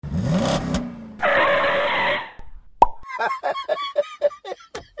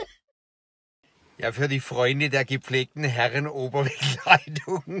Ja, für die Freunde der gepflegten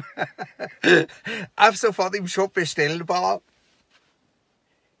Herren-Oberbekleidung. Ab sofort im Shop bestellbar.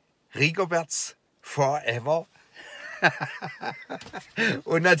 Rigoberts Forever.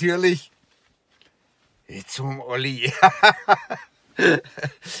 Und natürlich Witz vom Olli.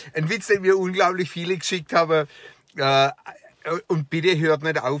 Ein Witz, den mir unglaublich viele geschickt haben. Und bitte hört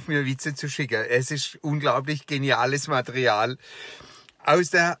nicht auf, mir Witze zu schicken. Es ist unglaublich geniales Material.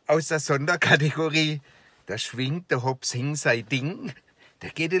 Aus der Sonderkategorie, da schwingt der Hops hing sein Ding, da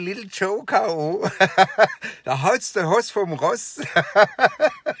geht der Little Joe K.O. Da haut's der Hoss vom Ross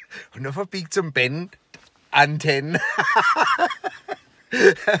und dann verbiegt zum Band Antennen.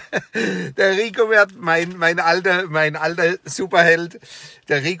 Der Rigobert, mein alter Superheld,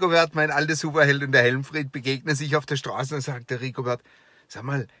 der Rigobert, mein alter Superheld und der Helmfried begegnen sich auf der Straße und sagt der Rigobert, sag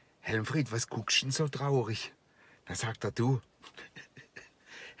mal, Helmfried, was guckst du denn so traurig? Da sagt er, du,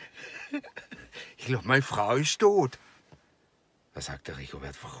 ich glaube, meine Frau ist tot. Da sagt der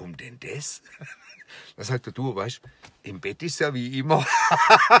Rigobert, warum denn das? Da sagt er, du, weißt, im Bett ist ja wie immer.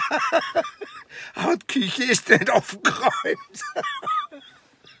 Aber die Küche ist nicht aufgeräumt.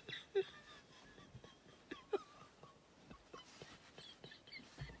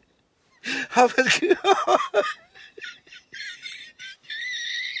 Aber die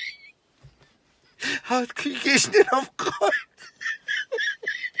Küche ist nicht aufgeräumt.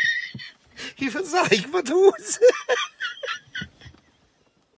 Ich versage, ich vertu's.